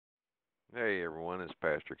Hey everyone, it's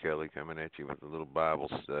Pastor Kelly coming at you with a little Bible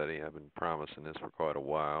study. I've been promising this for quite a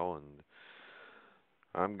while, and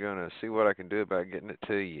I'm going to see what I can do about getting it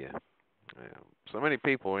to you. So many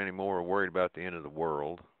people anymore are worried about the end of the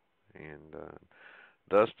world, and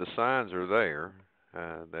thus the signs are there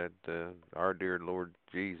that our dear Lord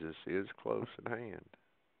Jesus is close at hand.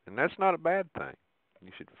 And that's not a bad thing.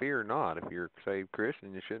 You should fear not. If you're a saved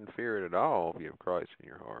Christian, you shouldn't fear it at all if you have Christ in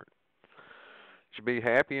your heart. You should be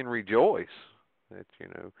happy and rejoice that,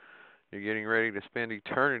 you're getting ready to spend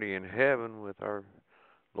eternity in heaven with our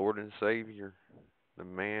Lord and Savior, the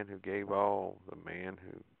man who gave all, the man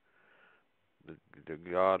the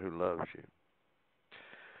God who loves you.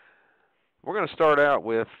 We're going to start out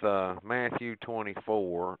with Matthew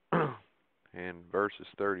 24 and verses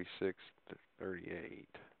 36 to 38.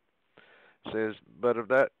 It says, "But of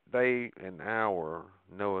that day and hour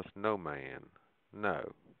knoweth no man,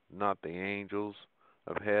 no, not the angels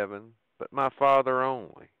of heaven, but my Father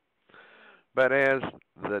only. But as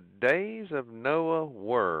the days of Noah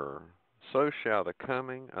were, so shall the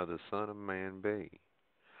coming of the Son of Man be.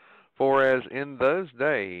 For as in those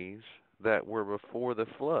days that were before the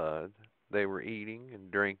flood, they were eating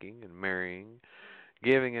and drinking and marrying,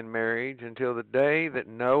 giving in marriage until the day that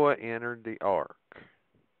Noah entered the ark."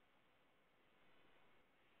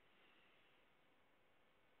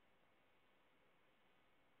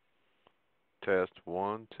 Test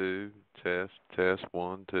 1, 2, test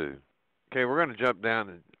 1, 2. Okay, we're going to jump down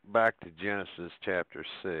and back to Genesis chapter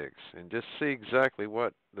 6 and just see exactly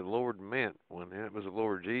what the Lord meant when it was the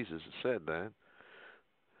Lord Jesus that said that.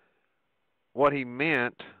 What he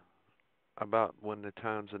meant about when the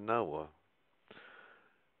times of Noah.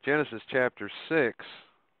 Genesis chapter 6,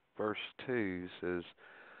 verse 2 says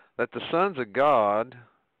that the sons of God,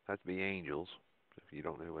 that's the angels, if you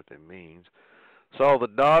don't know what that means, saw the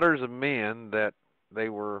daughters of men that they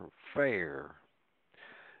were fair,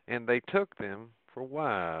 and they took them for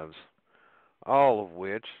wives, all of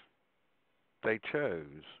which they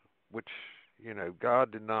chose, which,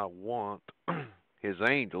 God did not want his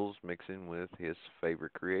angels mixing with his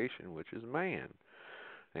favorite creation, which is man.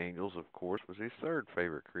 Angels, of course, was his third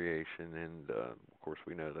favorite creation, and of course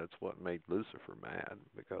we know that's what made Lucifer mad,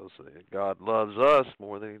 because God loves us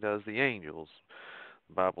more than he does the angels.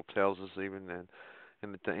 The Bible tells us even that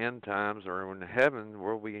in the end times, or in heaven,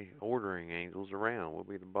 we'll be ordering angels around. We'll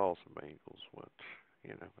be the boss of angels,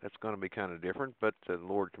 which, that's going to be kind of different, but the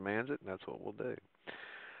Lord commands it, and that's what we'll do.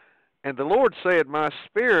 "And the Lord said, My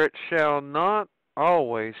spirit shall not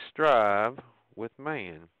always strive with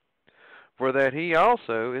man, for that he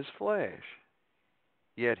also is flesh.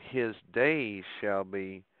 Yet his days shall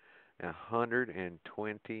be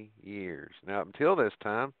 120 years." Now, until this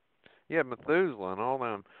time, you have Methuselah and all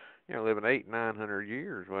them, living 800, 900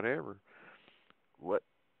 years, whatever. What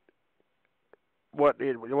what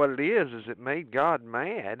it is it made God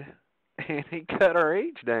mad, and he cut our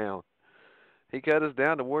age down. He cut us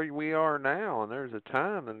down to where we are now, and there's a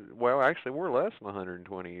time, and well, actually, we're less than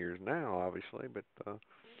 120 years now, obviously, but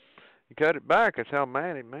he cut it back. That's how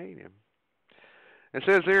mad it made him. It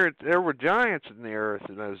says there were giants in the earth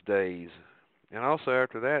in those days, and also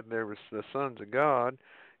after that there was the sons of God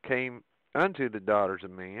came unto the daughters of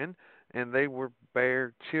men, and they were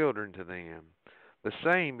bare children to them. The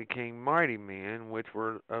same became mighty men which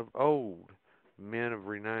were of old, men of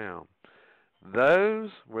renown. Those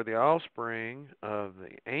were the offspring of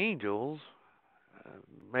the angels uh,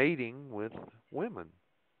 mating with women.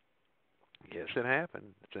 Yes, it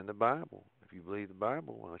happened. It's in the Bible. If you believe the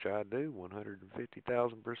Bible, which I do,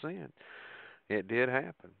 150,000%, it did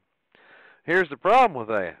happen. Here's the problem with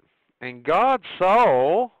that. "And God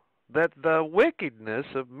saw that the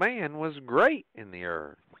wickedness of man was great in the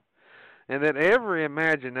earth, and that every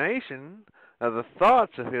imagination of the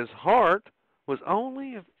thoughts of his heart was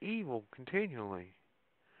only of evil continually.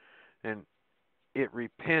 And it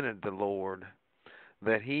repented the Lord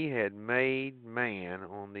that he had made man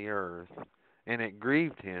on the earth, and it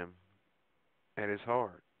grieved him at his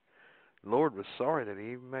heart." The Lord was sorry that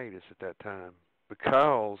he even made us at that time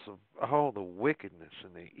because of all the wickedness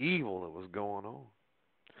and the evil that was going on.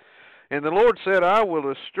 "And the Lord said, I will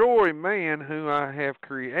destroy man whom I have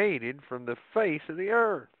created from the face of the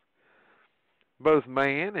earth, both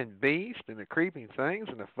man and beast and the creeping things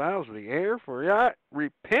and the fowls of the air, for it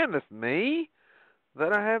repenteth me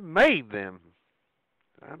that I have made them."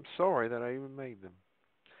 I'm sorry that I even made them.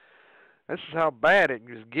 This is how bad it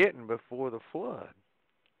was getting before the flood.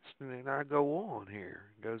 And I go on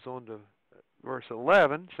here. It goes on to verse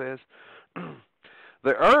 11, says,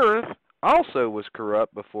 "The earth also was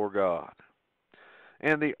corrupt before God,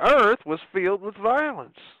 and the earth was filled with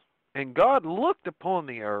violence. And God looked upon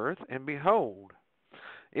the earth, and behold,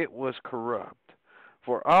 it was corrupt,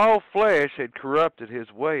 for all flesh had corrupted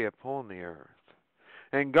his way upon the earth.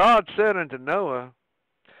 And God said unto Noah,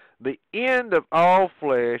 the end of all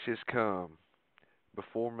flesh is come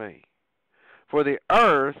before me, for the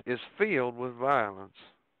earth is filled with violence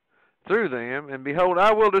through them, and behold,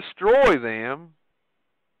 I will destroy them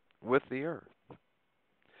with the earth.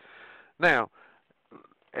 Now,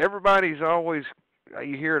 everybody's always,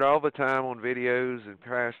 you hear it all the time on videos and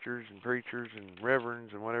pastors and preachers and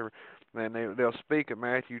reverends and whatever, and they'll speak of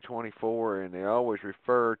Matthew 24, and they always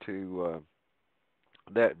refer to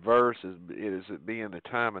that verse as it being the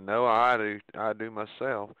time of Noah. I do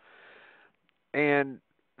myself. And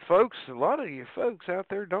folks, a lot of you folks out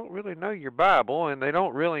there don't really know your Bible, and they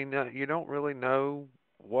don't really know, you don't really know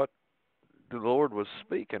what the Lord was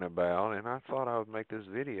speaking about, and I thought I would make this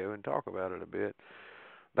video and talk about it a bit.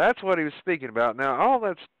 That's what he was speaking about. Now, all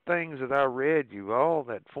those things that I read you, all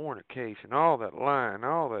that fornication, all that lying,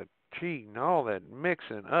 all that cheating, all that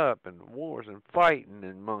mixing up and wars and fighting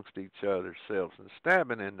amongst each other selves and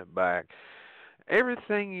stabbing in the back,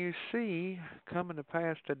 everything you see coming to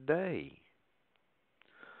pass today,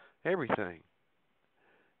 everything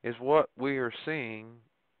is what we are seeing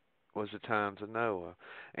was the times of Noah.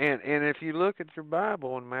 And if you look at your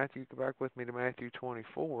Bible in Matthew, go back with me to Matthew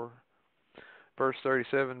 24, verse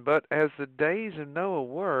 37, but as the days of Noah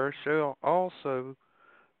were, shall also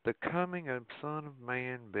the coming of the Son of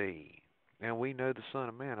Man be. And we know the Son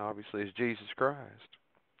of Man, obviously, is Jesus Christ.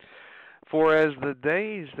 For as the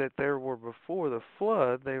days that there were before the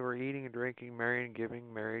flood, they were eating and drinking, marrying and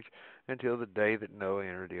giving marriage, until the day that Noah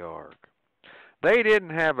entered the ark. They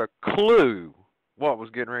didn't have a clue what was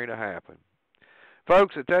getting ready to happen.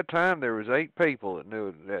 Folks, at that time there was 8 people that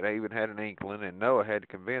knew, that even had an inkling, and Noah had to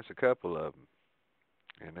convince a couple of them,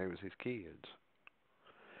 and they was his kids.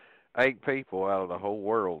 8 people out of the whole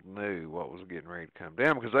world knew what was getting ready to come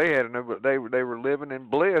down, because they were living in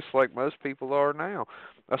bliss like most people are now.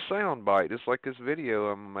 A sound bite, just like this video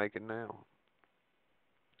I'm making now.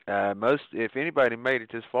 If anybody made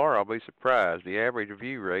it this far, I'll be surprised. The average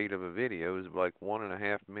view rate of a video is like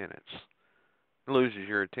 1.5 minutes. It loses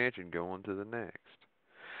your attention going to the next.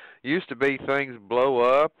 Used to be things blow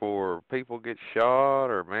up or people get shot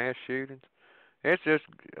or mass shootings. It's just,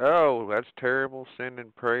 oh, that's terrible.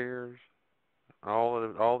 Sending prayers,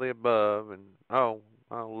 all the above, and oh,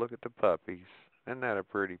 look at the puppies. Isn't that a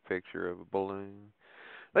pretty picture of a balloon?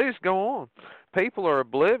 They just go on. People are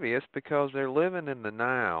oblivious because they're living in the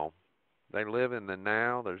now. They live in the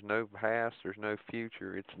now. There's no past. There's no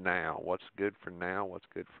future. It's now. What's good for now? What's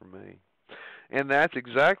good for me? And that's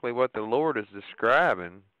exactly what the Lord is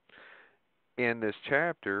describing in this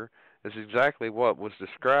chapter. Is exactly what was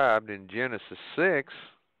described in Genesis 6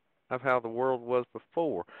 of how the world was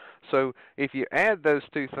before. So if you add those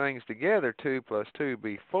two things together, 2 plus 2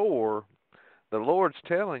 be 4, the Lord's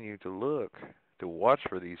telling you to look, to watch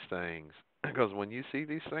for these things. Because when you see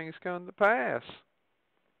these things come to pass,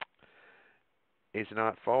 it's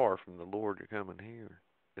not far from the Lord you're coming here.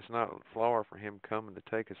 It's not far from him coming to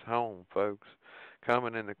take us home, folks.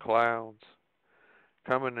 Coming in the clouds.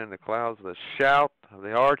 Coming in the clouds with a shout of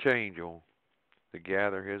the archangel to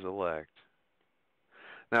gather his elect.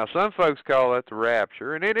 Now, some folks call that the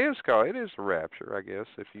rapture, and it is the rapture, I guess,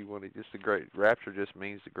 if you want to, just the great, rapture just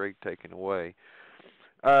means the great taking away.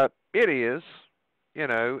 It is,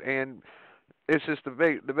 and it's just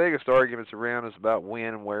the biggest arguments around is about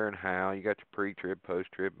when and where and how. You got your pre-trib,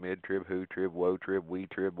 post-trib, mid-trib, who-trib, woe-trib,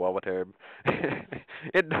 we-trib, wah-wah-trib.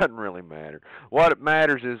 It doesn't really matter. What it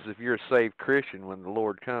matters is if you're a saved Christian when the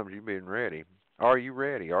Lord comes, you've been ready. Are you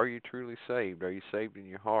ready? Are you truly saved? Are you saved in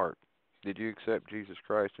your heart? Did you accept Jesus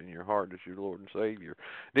Christ in your heart as your Lord and Savior?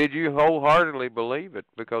 Did you wholeheartedly believe it?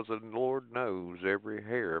 Because the Lord knows every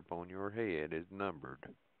hair upon your head is numbered.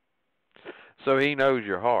 So he knows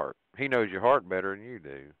your heart. He knows your heart better than you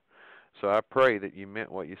do. So I pray that you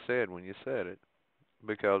meant what you said when you said it,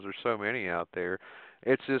 because there's so many out there.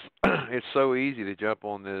 It's just it's so easy to jump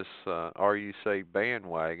on this are you saved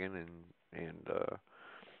bandwagon and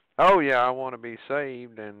oh yeah, I want to be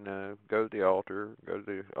saved, and go to the altar, go to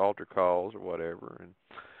the altar calls or whatever, and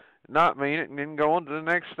not mean it, and then go on to the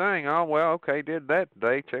next thing. Oh, well, okay, did that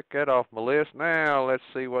today. Check that off my list. Now let's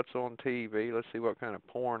see what's on TV. Let's see what kind of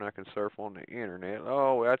porn I can surf on the internet.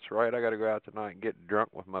 Oh, that's right, I got to go out tonight and get drunk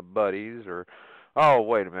with my buddies. Or, oh,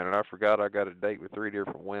 wait a minute, I forgot I got a date with 3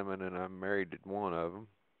 different women, and I'm married to one of them.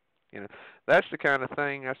 That's the kind of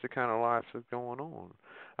thing, that's the kind of life that's going on.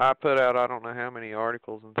 I put out I don't know how many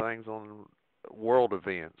articles and things on world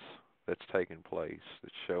events that's taking place,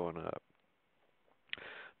 that's showing up.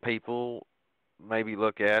 People maybe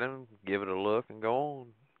look at him, give it a look, and go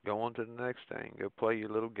on to the next thing. Go play your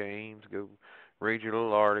little games. Go read your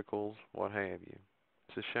little articles, what have you.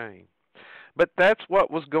 It's a shame. But that's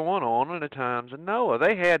what was going on in the times of Noah.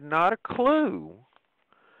 They had not a clue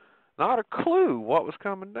what was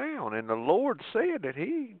coming down. And the Lord said that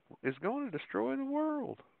he is going to destroy the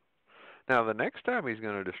world. Now, the next time he's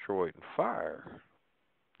going to destroy it in fire.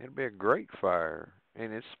 It'll be a great fire.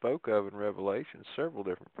 And it's spoke of in Revelation, several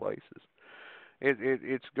different places.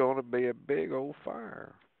 It's going to be a big old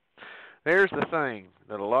fire. There's the thing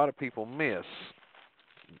that a lot of people miss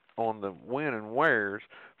on the when and wheres.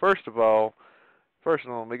 First of all,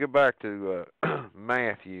 let me go back to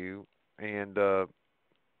Matthew and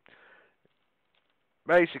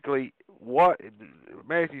basically what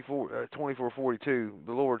Matthew 24:42.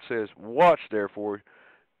 The Lord says, "Watch therefore,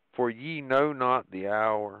 for ye know not the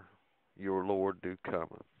hour your Lord do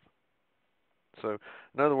cometh." So,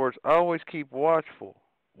 in other words, always keep watchful.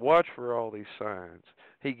 Watch for all these signs.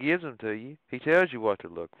 He gives them to you. He tells you what to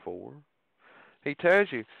look for. He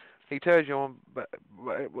tells you. He tells you on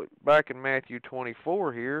back in Matthew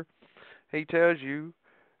 24 here. He tells you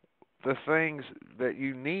the things that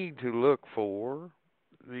you need to look for.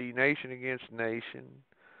 The nation against nation.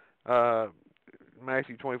 Uh,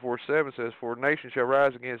 Matthew 24:7 says, "For nation shall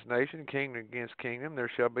rise against nation, kingdom against kingdom. There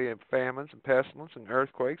shall be famines and pestilence and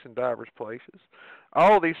earthquakes in divers places."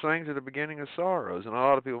 All these things are the beginning of sorrows, and a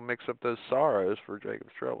lot of people mix up those sorrows for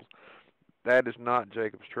Jacob's troubles. That is not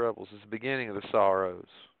Jacob's troubles. It's the beginning of the sorrows.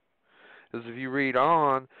 Because if you read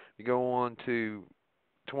on, you go on to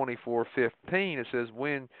 24:15, it says,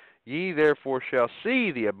 "When ye therefore shall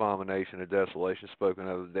see the abomination of desolation spoken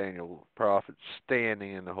of the Daniel prophet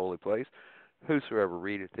standing in the holy place, whosoever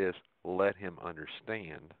readeth this, let him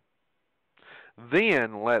understand.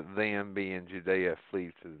 Then let them be in Judea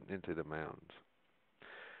flee into the mountains."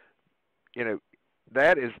 You know,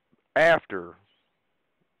 that is after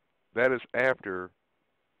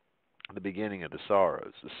the beginning of the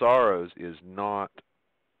sorrows. The sorrows is not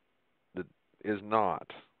the is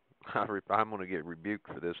not. I'm going to get rebuked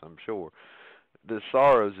for this, I'm sure. The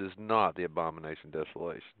sorrows is not the abomination of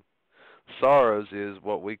desolation. Sorrows is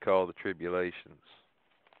what we call the tribulations.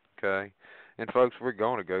 Okay? And folks, we're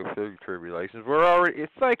going to go through tribulations. We're already,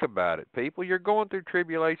 think about it, people. You're going through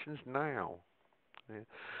tribulations now. Yeah.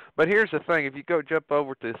 But here's the thing. If you go jump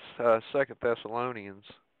over to 2 Thessalonians,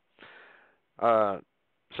 uh,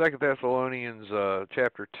 2 Thessalonians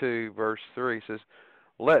chapter 2, verse 3 says,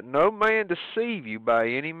 "Let no man deceive you by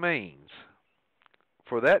any means.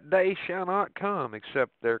 For that day shall not come,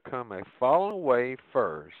 except there come a falling away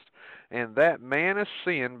first, and that man of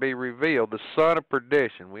sin be revealed, the son of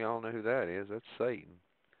perdition." We all know who that is. That's Satan.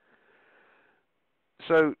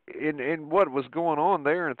 So, in what was going on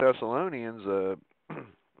there in Thessalonians,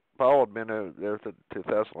 Paul had been there to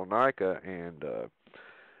Thessalonica, and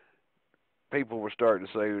people were starting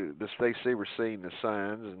to say they were seeing the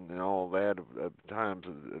signs and all that of times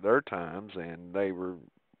of their times, and they were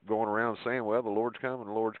going around saying, "Well, the Lord's coming,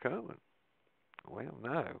 the Lord's coming." Well,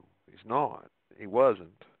 no, he's not. He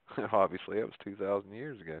wasn't. Obviously, that was 2,000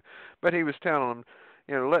 years ago. But he was telling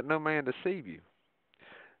them, let no man deceive you.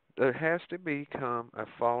 There has to become a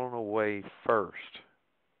falling away first.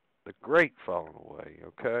 The great falling away,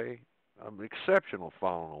 okay? An exceptional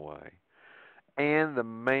falling away. And the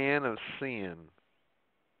man of sin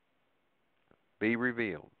be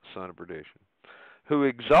revealed, son of perdition, who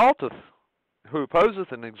opposeth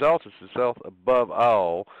and exalteth himself above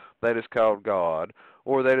all that is called God,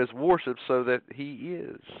 or that is worshipped, so that he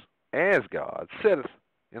is, as God, sitteth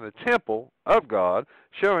in the temple of God,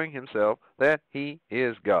 showing himself that he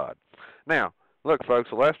is God. Now, look, folks,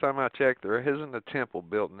 the last time I checked, there isn't a temple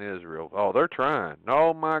built in Israel. Oh, they're trying.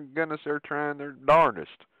 Oh, my goodness, they're trying their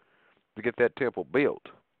darndest to get that temple built.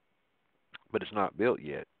 But it's not built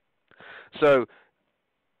yet. So,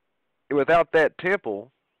 without that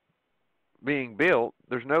temple being built,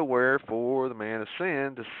 there's nowhere for the man of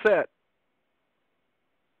sin to sit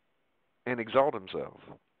and exalt himself.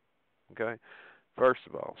 Okay? First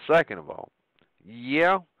of all. Second of all,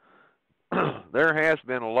 yeah, there has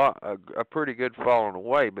been a pretty good falling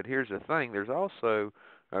away, but here's the thing, there's also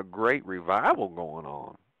a great revival going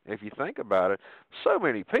on. If you think about it, so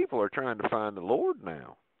many people are trying to find the Lord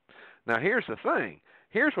now. Now, here's the thing.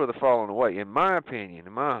 Here's where the falling away, in my opinion,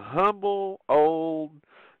 in my humble, old,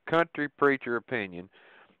 country preacher opinion,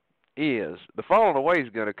 is the falling away is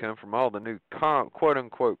going to come from all the new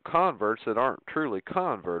quote-unquote converts that aren't truly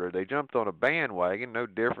converted. They jumped on a bandwagon, no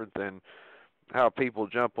different than how people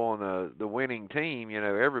jump on the winning team.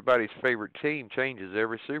 Everybody's favorite team changes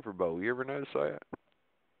every Super Bowl. You ever notice that?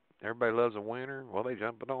 Everybody loves a winner. Well, they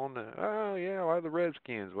jumping on the, oh yeah, well, the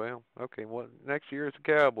Redskins. Well, okay, well, next year it's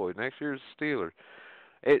the Cowboys. Next year it's the Steelers.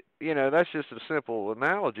 That's just a simple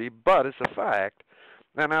analogy, but it's a fact.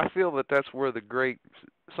 And I feel that that's where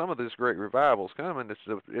some of this great revival is coming.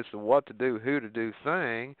 It's the what to do, who to do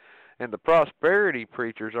thing, and the prosperity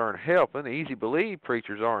preachers aren't helping. The easy believe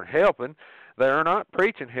preachers aren't helping. They're not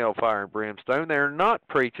preaching hellfire and brimstone. They're not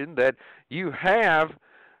preaching that you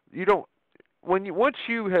don't once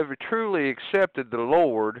you have truly accepted the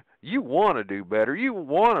Lord, you want to do better. You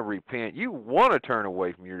want to repent. You want to turn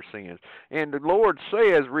away from your sins. And the Lord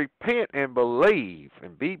says, repent and believe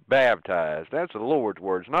and be baptized. That's the Lord's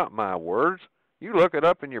words, not my words. You look it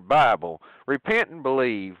up in your Bible. Repent and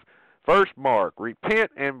believe. First Mark,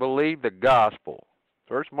 repent and believe the gospel.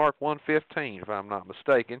 First Mark 1:15, if I'm not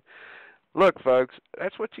mistaken. Look, folks,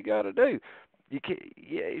 that's what you got to do.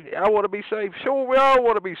 I want to be saved. Sure, we all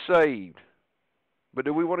want to be saved. But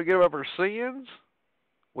do we want to give up our sins?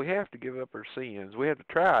 We have to give up our sins. We have to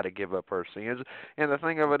try to give up our sins. And the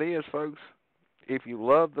thing of it is, folks, if you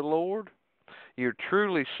love the Lord, you're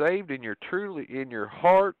truly saved and you're truly in your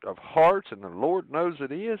heart of hearts, and the Lord knows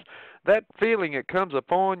it is, that feeling that comes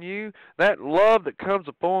upon you, that love that comes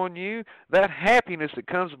upon you, that happiness that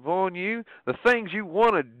comes upon you, the things you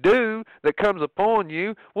want to do that comes upon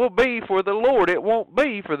you will be for the Lord. It won't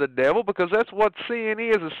be for the devil, because that's what sin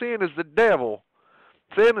is. A sin is the devil.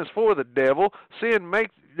 Sin is for the devil. Sin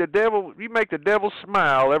makes the devil, you make the devil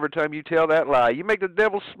smile every time you tell that lie. You make the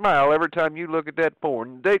devil smile every time you look at that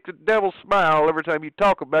porn. You make the devil smile every time you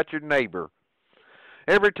talk about your neighbor.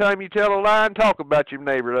 Every time you tell a lie and talk about your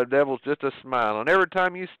neighbor, the devil's just a smiling. Every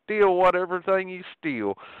time you steal whatever thing you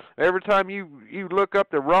steal. Every time you look up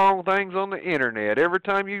the wrong things on the internet. Every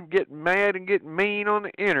time you get mad and get mean on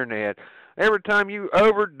the internet. Every time you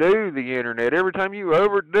overdo the internet. Every time you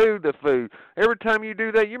overdo the food. Every time you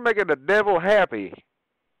do that, you're making the devil happy.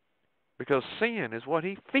 Because sin is what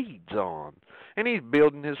he feeds on. And he's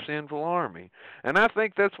building his sinful army. And I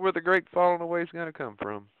think that's where the great falling away is going to come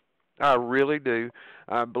from. I really do.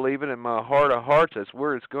 I believe it in my heart of hearts. That's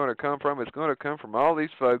where it's going to come from. It's going to come from all these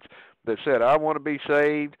folks that said, I want to be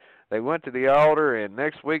saved. They went to the altar and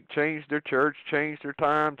next week changed their church, changed their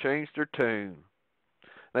time, changed their tune.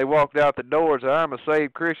 They walked out the door and said, I'm a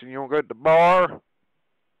saved Christian. You want to go to the bar?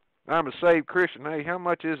 I'm a saved Christian. Hey, how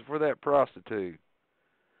much is it for that prostitute?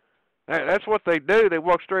 That's what they do. They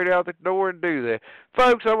walk straight out the door and do that.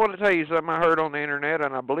 Folks, I want to tell you something I heard on the internet,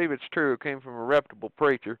 and I believe it's true. It came from a reputable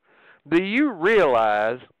preacher. Do you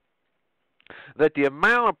realize that the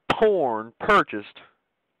amount of porn purchased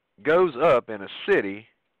goes up in a city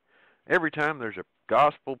every time there's a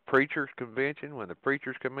gospel preachers convention, when the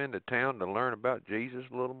preachers come into town to learn about Jesus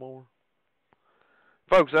a little more?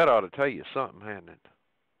 Folks, that ought to tell you something, hadn't it?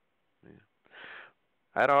 Yeah.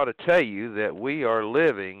 That ought to tell you that we are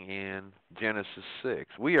living in Genesis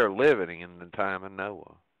 6. We are living in the time of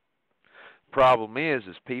Noah. Problem is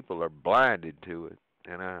people are blinded to it.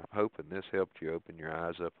 And I'm hoping this helped you open your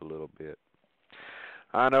eyes up a little bit.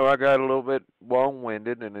 I know I got a little bit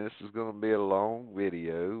long-winded, and this is going to be a long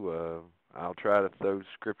video. I'll try to throw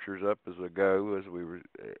scriptures up as I go, as we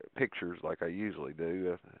pictures like I usually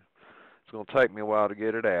do. It's going to take me a while to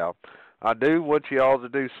get it out. I do want you all to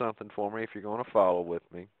do something for me if you're going to follow with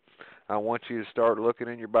me. I want you to start looking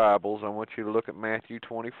in your Bibles. I want you to look at Matthew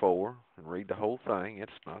 24 and read the whole thing.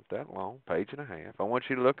 It's not that long, page and a half. I want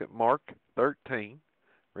you to look at Mark 13.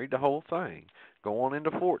 Read the whole thing. Go on into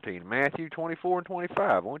 14. Matthew 24 and 25.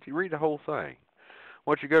 I want you to read the whole thing. I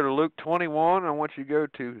want you to go to Luke 21. I want you to go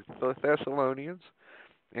to Thessalonians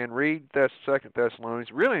and read 2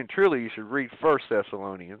 Thessalonians. Really and truly, you should read 1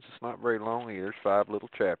 Thessalonians. It's not very long either. It's 5 little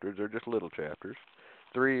chapters. They're just little chapters.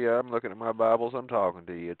 3, I'm looking at my Bibles. I'm talking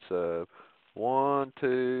to you. It's 1,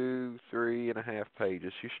 2, 3.5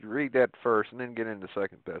 pages. You should read that first and then get into 2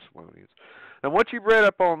 Thessalonians. And once you've read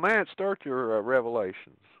up on that, start your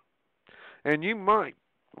Revelations. And you might,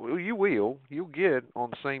 well, you'll get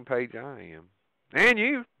on the same page I am. And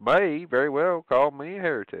you may very well call me a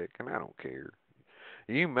heretic, and I don't care.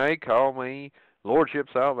 You may call me Lordship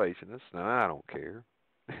Salvationist, and I don't care.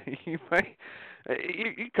 you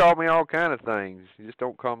call me all kind of things. You just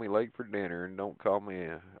don't call me late for dinner, and don't call me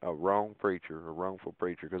a wrong preacher, a wrongful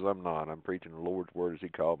preacher, because I'm not. I'm preaching the Lord's word as he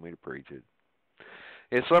called me to preach it.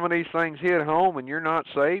 If some of these things hit home and you're not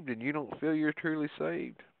saved and you don't feel you're truly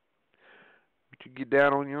saved, you get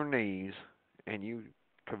down on your knees and you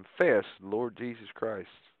confess the Lord Jesus Christ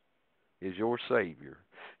is your Savior,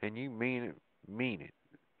 and you mean it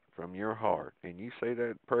from your heart, and you say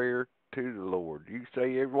that prayer to the Lord. You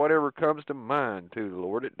say whatever comes to mind to the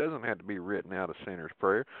Lord. It doesn't have to be written out a sinner's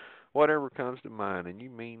prayer, whatever comes to mind, and you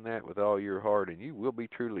mean that with all your heart, and you will be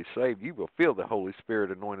truly saved. You will feel the Holy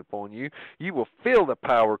Spirit anointed upon you. You will feel the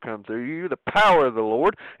power come through you, the power of the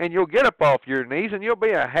Lord, and you'll get up off your knees, and you'll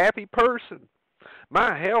be a happy person.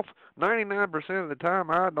 My health, 99% of the time,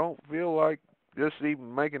 I don't feel like just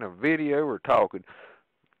even making a video or talking,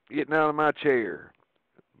 getting out of my chair.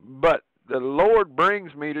 But the Lord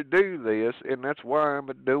brings me to do this, and that's why I'm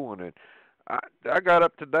doing it. I got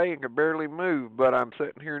up today and could barely move, but I'm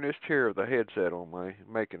sitting here in this chair with a headset on me,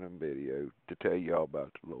 making a video to tell you all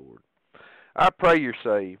about the Lord. I pray you're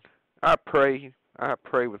saved. I pray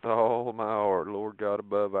with all my heart, Lord God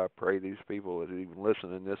above, I pray these people that are even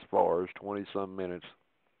listening this far as 20-some minutes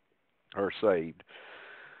are saved.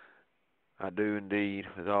 I do indeed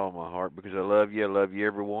with all my heart because I love you. I love you,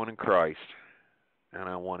 everyone in Christ. And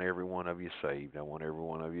I want every one of you saved. I want every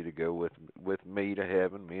one of you to go with me to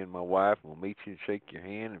heaven. Me and my wife will meet you and shake your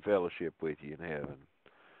hand and fellowship with you in heaven.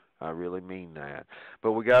 I really mean that.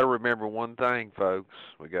 But we got to remember one thing, folks.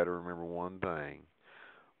 We got to remember one thing.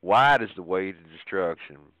 Wide is the way to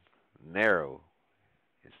destruction. Narrow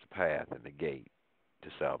is the path and the gate to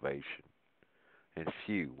salvation. And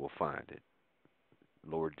few will find it.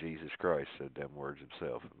 Lord Jesus Christ said them words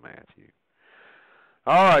himself in Matthew.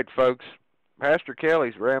 All right, folks. Pastor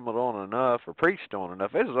Kelly's rambled on enough, or preached on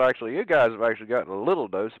enough. This is actually, you guys have actually gotten a little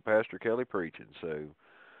dose of Pastor Kelly preaching. So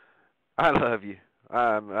I love you.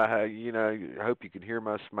 I hope you can hear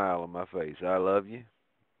my smile on my face. I love you.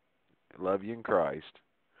 I love you in Christ.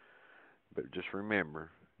 But just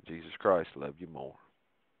remember, Jesus Christ loved you more.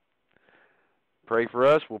 Pray for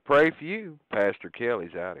us. We'll pray for you. Pastor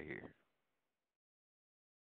Kelly's out of here.